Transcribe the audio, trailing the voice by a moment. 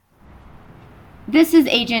This is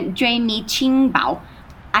Agent Jamie Qingbao.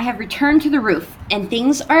 I have returned to the roof, and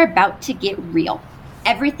things are about to get real.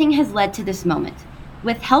 Everything has led to this moment.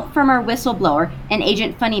 With help from our whistleblower and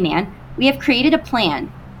Agent Funnyman, we have created a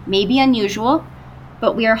plan. Maybe unusual,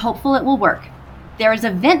 but we are hopeful it will work. There is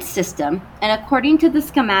a vent system, and according to the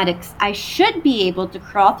schematics, I should be able to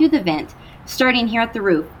crawl through the vent, starting here at the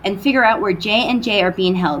roof, and figure out where J and J are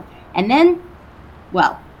being held. And then,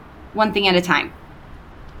 well, one thing at a time.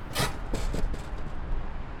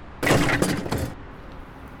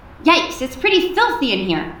 Yikes, it's pretty filthy in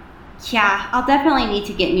here. Yeah, I'll definitely need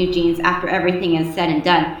to get new jeans after everything is said and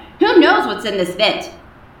done. Who knows what's in this vent?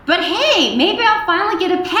 But hey, maybe I'll finally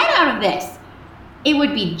get a pet out of this. It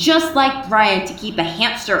would be just like Brian to keep a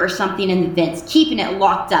hamster or something in the vents, keeping it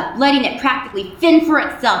locked up, letting it practically fend for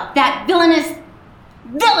itself. That villainous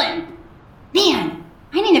villain! Man,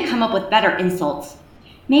 I need to come up with better insults.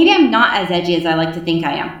 Maybe I'm not as edgy as I like to think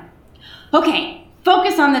I am. Okay,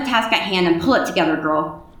 focus on the task at hand and pull it together,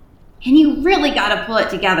 girl. And you really gotta pull it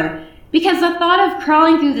together, because the thought of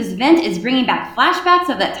crawling through this vent is bringing back flashbacks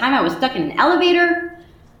of that time I was stuck in an elevator.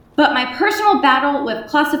 But my personal battle with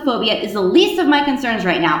claustrophobia is the least of my concerns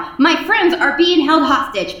right now. My friends are being held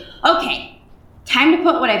hostage. Okay, time to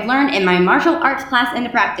put what I've learned in my martial arts class into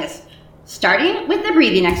practice, starting with the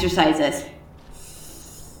breathing exercises.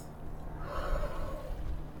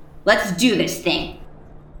 Let's do this thing.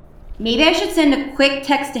 Maybe I should send a quick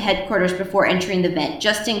text to headquarters before entering the vent,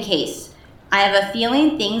 just in case. I have a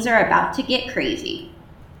feeling things are about to get crazy.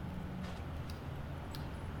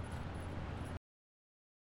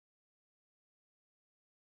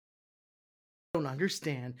 I don't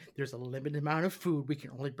understand. There's a limited amount of food. We can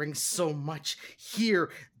only bring so much. Here,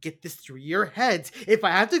 get this through your heads. If I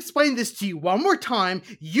have to explain this to you one more time,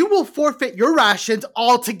 you will forfeit your rations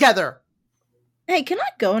altogether. Hey, can I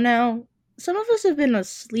go now? Some of us have been on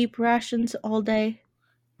sleep rations all day.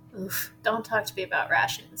 Oof, don't talk to me about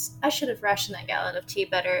rations. I should have rationed that gallon of tea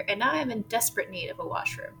better, and now I'm in desperate need of a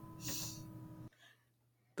washroom.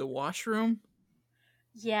 The washroom?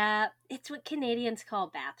 Yeah, it's what Canadians call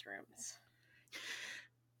bathrooms.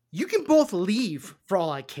 You can both leave for all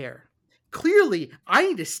I care. Clearly, I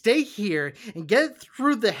need to stay here and get it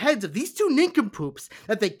through the heads of these two nincompoops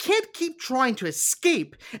that they can't keep trying to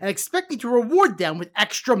escape and expect me to reward them with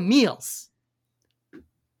extra meals.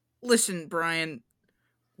 Listen, Brian,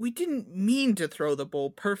 we didn't mean to throw the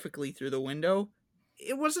bowl perfectly through the window.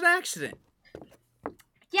 It was an accident.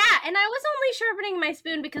 Yeah, and I was only sharpening my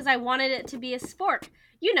spoon because I wanted it to be a spork.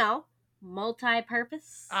 You know,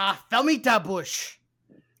 multi-purpose. Felmita Bush.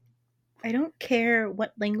 I don't care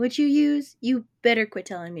what language you use, you better quit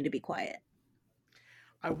telling me to be quiet.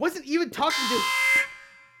 I wasn't even talking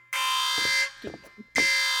to...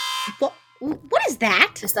 What is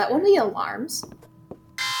that? Is that one of the alarms?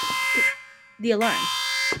 The alarm.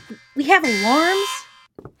 We have alarms?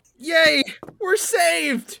 Yay! We're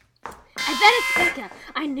saved! I bet it's Becca.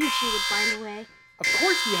 I knew she would find a way. Of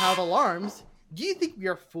course we have alarms. Do you think we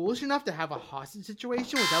are foolish enough to have a hostage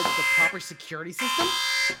situation without the proper security system?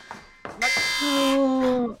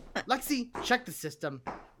 Oh. Lexi, check the system.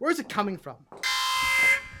 Where is it coming from?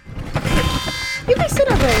 You guys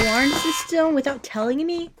set up an alarm system without telling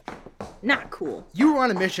me? Not cool. You were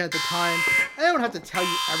on a mission at the time, and I don't have to tell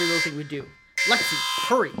you every little thing we do. Lexi,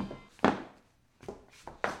 hurry.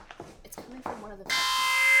 It's coming from one of the vents.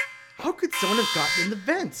 How could someone have gotten in the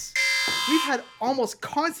vents? We've had almost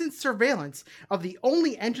constant surveillance of the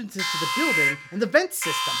only entrances to the building and the vent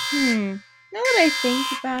system. Now that I think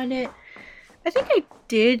about it, I think I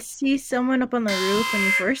did see someone up on the roof when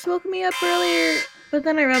you first woke me up earlier, but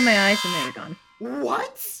then I rubbed my eyes and they were gone.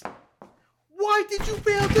 What? Why did you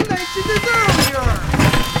fail to mention this earlier?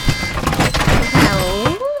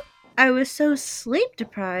 Well, I was so sleep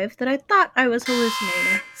deprived that I thought I was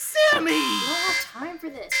hallucinating. Sammy! We don't have time for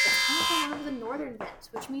this. It's coming from one of the northern vents,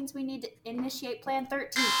 which means we need to initiate Plan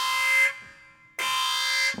 13.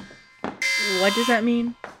 What does that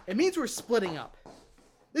mean? It means we're splitting up.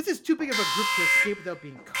 This is too big of a group to escape without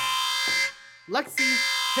being caught. Lexi,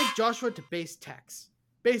 take Joshua to Base Tex.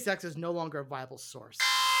 Base X is no longer a viable source.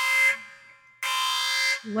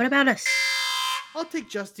 What about us? I'll take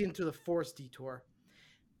Justine to the forest detour.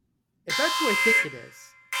 If that's who I think it is,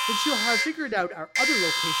 then she'll have figured out our other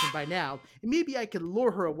location by now, and maybe I can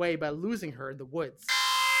lure her away by losing her in the woods.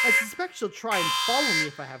 I suspect she'll try and follow me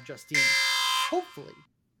if I have Justine. Hopefully.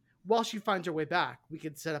 While she finds her way back, we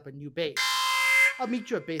can set up a new base. I'll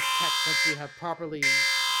meet you at Base Tex once we have properly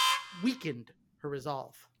weakened her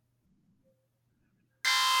resolve.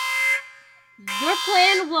 Your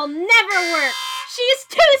plan will never work. She's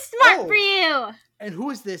too smart for you. And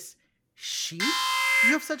who is this she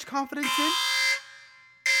you have such confidence in?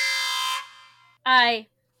 I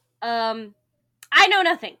know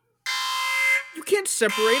nothing. You can't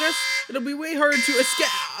separate us. It'll be way harder to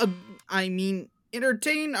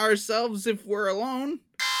entertain ourselves if we're alone.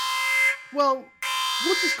 Well,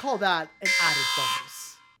 we'll just call that an added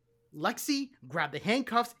bonus. Lexi, grab the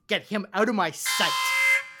handcuffs, get him out of my sight.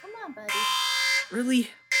 Come on, buddy. Really,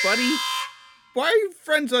 buddy? Why are you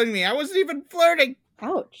friend-zoning me? I wasn't even flirting.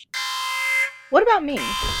 Ouch. What about me?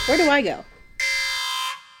 Where do I go?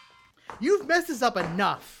 You've messed this up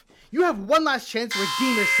enough. You have one last chance to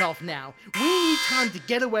redeem yourself now. We need time to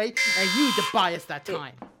get away, and you need to buy us that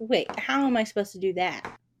time. Wait, how am I supposed to do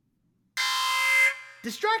that?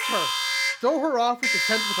 Distract her. Throw her off with the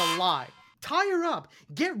scent with a lie. Tie her up.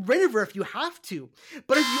 Get rid of her if you have to.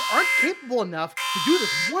 But if you aren't capable enough to do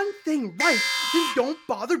this one thing right, then don't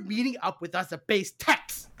bother meeting up with us at base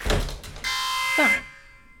Tex. Fine.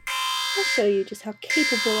 I'll show you just how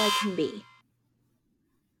capable I can be.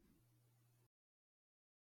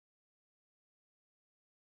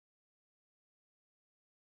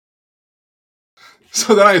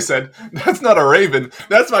 So then I said, "That's not a raven,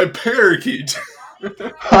 that's my parakeet."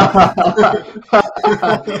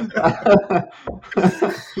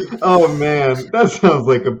 Oh man, that sounds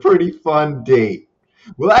like a pretty fun date.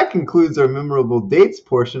 Well, that concludes our memorable dates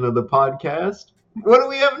portion of the podcast. What do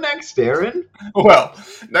we have next, Aaron? Well,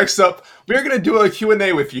 next up, we're going to do a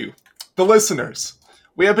Q&A with you, the listeners.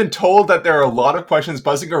 We have been told that there are a lot of questions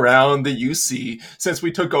buzzing around the UC since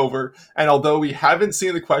we took over, and although we haven't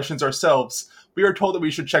seen the questions ourselves, we are told that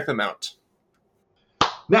we should check them out.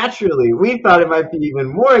 Naturally, we thought it might be even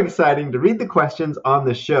more exciting to read the questions on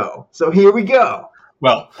the show. So here we go.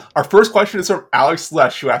 Well, our first question is from Alex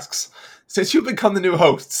Lesh, who asks, "Since you've become the new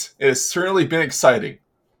hosts, it has certainly been exciting."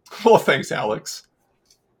 Well, thanks, Alex.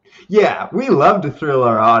 Yeah, we love to thrill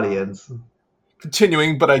our audience.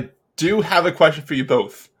 Continuing, but I do have a question for you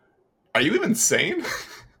both. Are you even sane?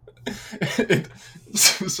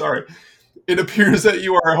 Sorry. It appears that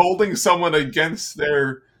you are holding someone against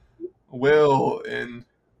their will in...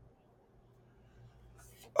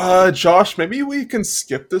 Josh, maybe we can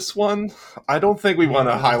skip this one. I don't think we want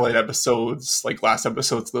to highlight episodes, like last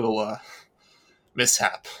episode's little,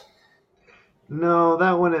 mishap. No,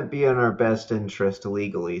 that wouldn't be in our best interest,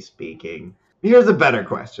 legally speaking. Here's a better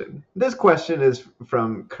question. This question is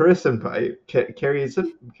from Carrie Senpai. Carrie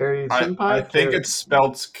Senpai? I think it's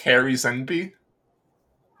spelled Carrie Senpai.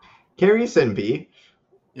 Carrie Senpai.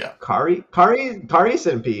 Yeah. Kari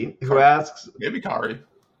Senpai, who asks, Maybe Kari.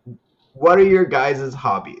 what are your guys'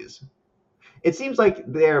 hobbies? It seems like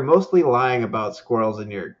they're mostly lying about squirrels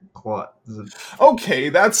in your closet. Okay,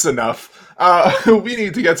 that's enough. We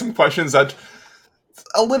need to get some questions that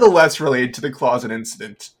a little less related to the closet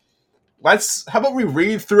incident. How about we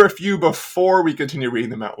read through a few before we continue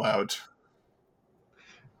reading them out loud?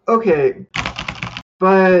 Okay,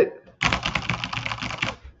 but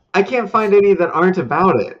I can't find any that aren't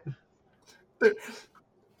about it.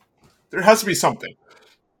 There has to be something.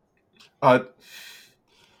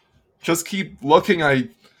 Just keep looking, I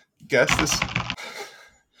guess.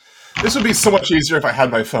 This would be so much easier if I had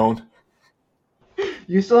my phone.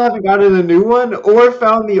 You still haven't gotten a new one or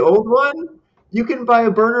found the old one? You can buy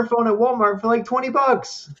a burner phone at Walmart for like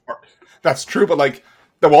 $20. That's true, but like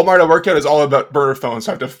the Walmart I work at is all about burner phones,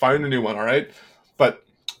 so I have to find a new one, alright? But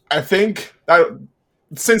I think that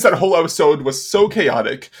since that whole episode was so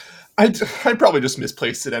chaotic, I probably just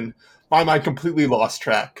misplaced it and my mind completely lost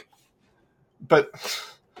track. But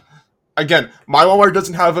again, my Walmart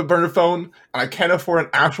doesn't have a burner phone, and I can't afford an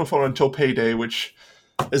actual phone until payday, which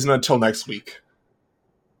isn't until next week.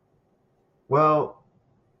 Well,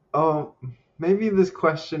 maybe this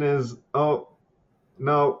question is,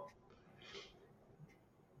 no.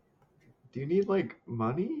 Do you need, like,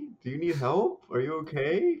 money? Do you need help? Are you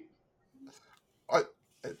okay?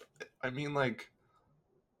 I mean, like,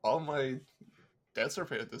 all my debts are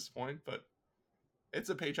paid at this point, but it's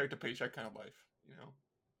a paycheck to paycheck kind of life, you know?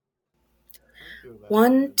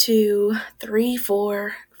 1, 2, 3,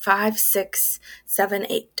 4, 5, 6, 7,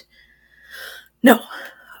 8. No.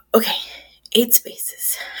 Okay. 8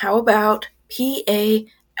 spaces. How about PASSWORD?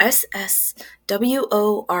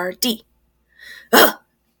 Ugh!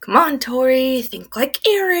 Come on, Tori. Think like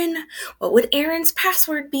Aaron. What would Aaron's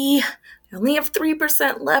password be? I only have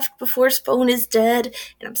 3% left before his phone is dead,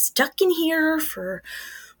 and I'm stuck in here for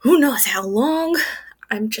who knows how long.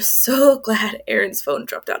 I'm just so glad Aaron's phone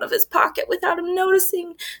dropped out of his pocket without him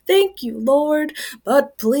noticing. Thank you, Lord.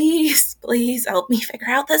 But please help me figure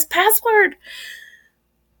out this password.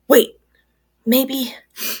 Wait, maybe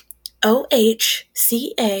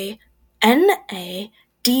OHCANADA.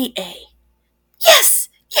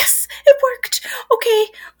 Yes, it worked. Okay,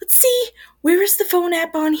 let's see. Where is the phone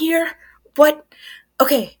app on here? What?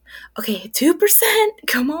 Okay, 2%.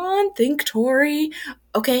 Come on, think, Tori.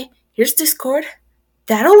 Okay, here's Discord.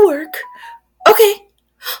 That'll work. Okay.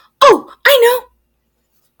 Oh, I know.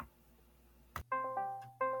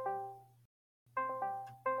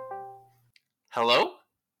 Hello?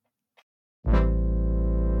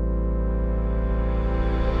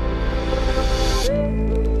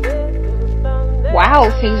 Wow,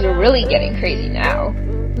 things are really getting crazy now.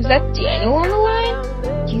 Was that Daniel on the line?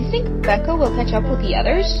 Do you think Becca will catch up with the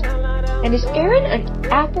others? And is Aaron an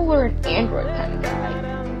Apple or an Android kind of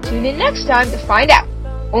guy? Tune in next time to find out.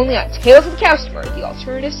 Only on Tales of the Customer, the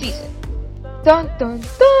alternative season. Dun dun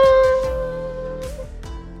dun!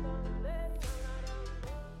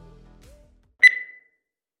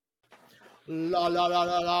 La la la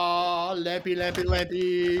la la, lampy, lampy,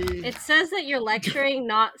 lampy. It says that you're lecturing,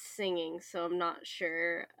 not singing, so I'm not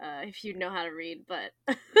sure if you know how to read, but...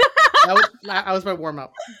 that was my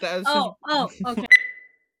warm-up. Oh, okay.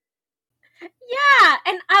 Yeah,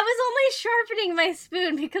 and I was only sharpening my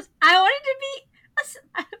spoon because I wanted to be...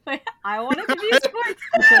 I wanted to be a spork.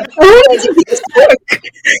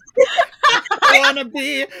 I want to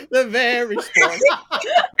be the very spork.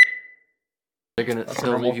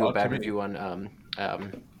 They'll leave you a bad review on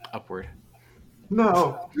Upward.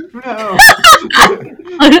 No. Not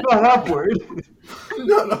Upward.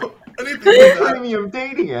 No. It's a premium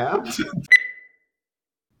dating app.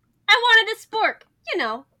 I wanted a spork. You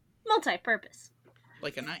know, multi-purpose.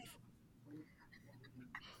 Like a knife.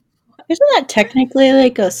 Isn't that technically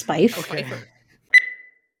like a spife? Okay.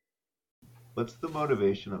 What's the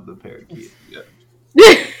motivation of the parakeet?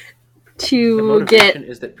 The To motivation get...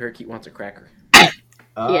 is that Parakeet wants a cracker.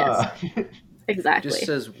 Yes. It Exactly. just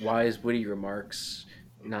says wise, witty remarks,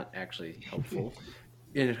 not actually helpful.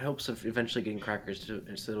 And it helps of eventually getting crackers so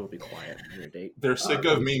it'll be quiet on your date. They're sick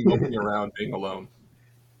of me moping around being alone.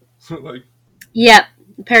 So, like, Yep.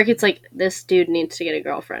 Parakeet's like, this dude needs to get a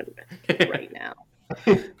girlfriend right now.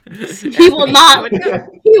 He will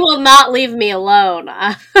not leave me alone.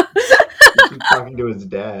 He's talking to his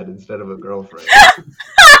dad instead of a girlfriend.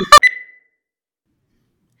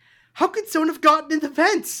 How could someone have gotten in the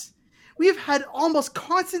vents? We have had almost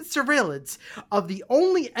constant surveillance of the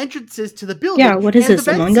only entrances to the building. Yeah, what is and this,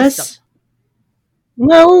 the vent Among Us? system.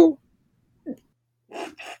 No.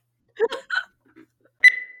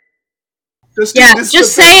 just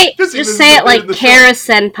say it like Kara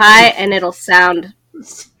Senpai, and it'll sound.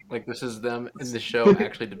 Like this is them in the show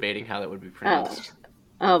actually debating how that would be pronounced.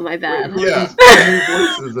 Oh, my bad. Yeah.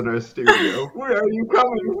 Voices in our studio. Where are you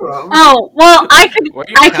coming from? Oh, well, I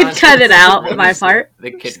could cut it out, my part.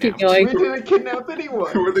 They Just keep going. We didn't kidnap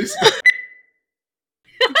anyone. Who are they?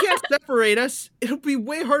 You can't separate us. It'll be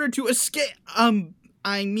way harder to escape. I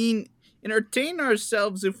mean, entertain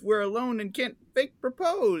ourselves if we're alone and can't fake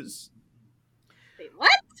propose. Wait,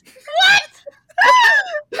 what?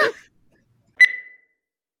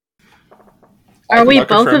 Are we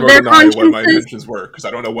both of their consciences? What my consciences? intentions were, because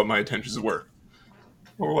I don't know what my intentions were,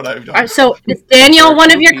 or what I've done. So is Daniel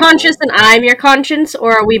one of your conscience and I'm your conscience,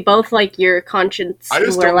 or are we both like your conscience? I just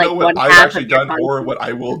and we're don't like know what one I've half actually of your done conscience? or what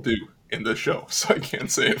I will do in the show, so I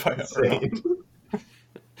can't say if I have or not.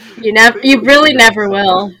 You really never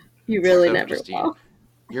will. You really So, never Justine, will.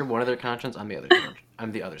 You're one of their conscience. I'm the other.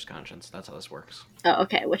 I'm the other's conscience. That's how this works. Oh,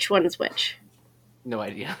 okay. Which one is which? No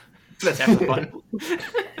idea. That's half the fun.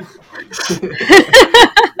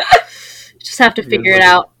 Just have to figure it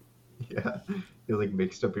out. Yeah. You like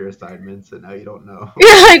mixed up your assignments and now you don't know.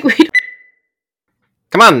 You're like, we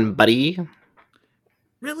Come on, buddy.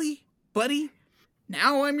 Really? Buddy?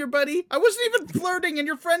 Now I'm your buddy? I wasn't even flirting and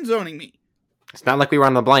you're friend zoning me. It's not like we were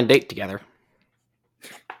on a blind date together.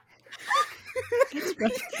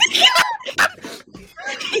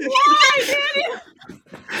 Why, Daniel?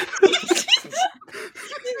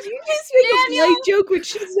 Did you just make a blind joke when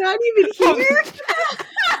she's not even here?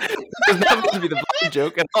 It's not supposed to be the blind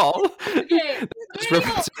joke at all. Okay, Just Daniel.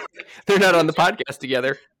 referencing they're not on the podcast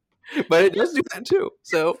together. But it does do that too.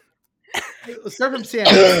 So Let's start from Sam.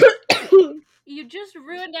 You just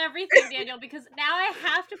ruined everything, Daniel, because now I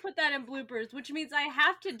have to put that in bloopers, which means I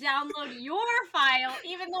have to download your file,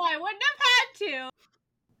 even though I wouldn't have had to.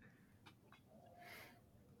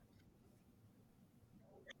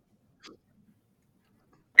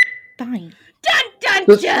 Fine. Dun dun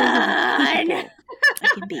dun! I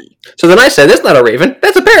can be. So then I said, that's not a raven,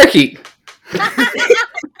 that's a parakeet.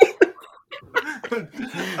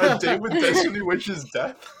 A date with Destiny, which is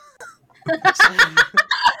death.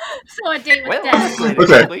 So a date with Well,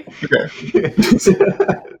 death. Okay.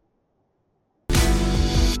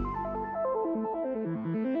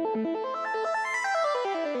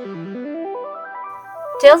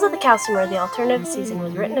 Tales of the Calcimer, the alternative season,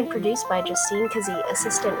 was written and produced by Justine Kazee.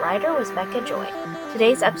 Assistant writer was Becca Joy.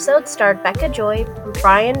 Today's episode starred Becca Joy,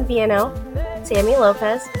 Brian Viano, Sammy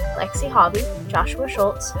Lopez, Lexi Hobby, Joshua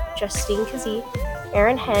Schultz, Justine Kazee,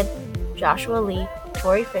 Aaron Head, Joshua Lee,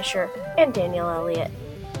 Tori Fisher, and Daniel Elliott.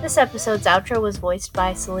 This episode's outro was voiced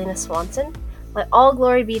by Selena Swanson. Let all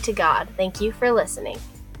glory be to God. Thank you for listening.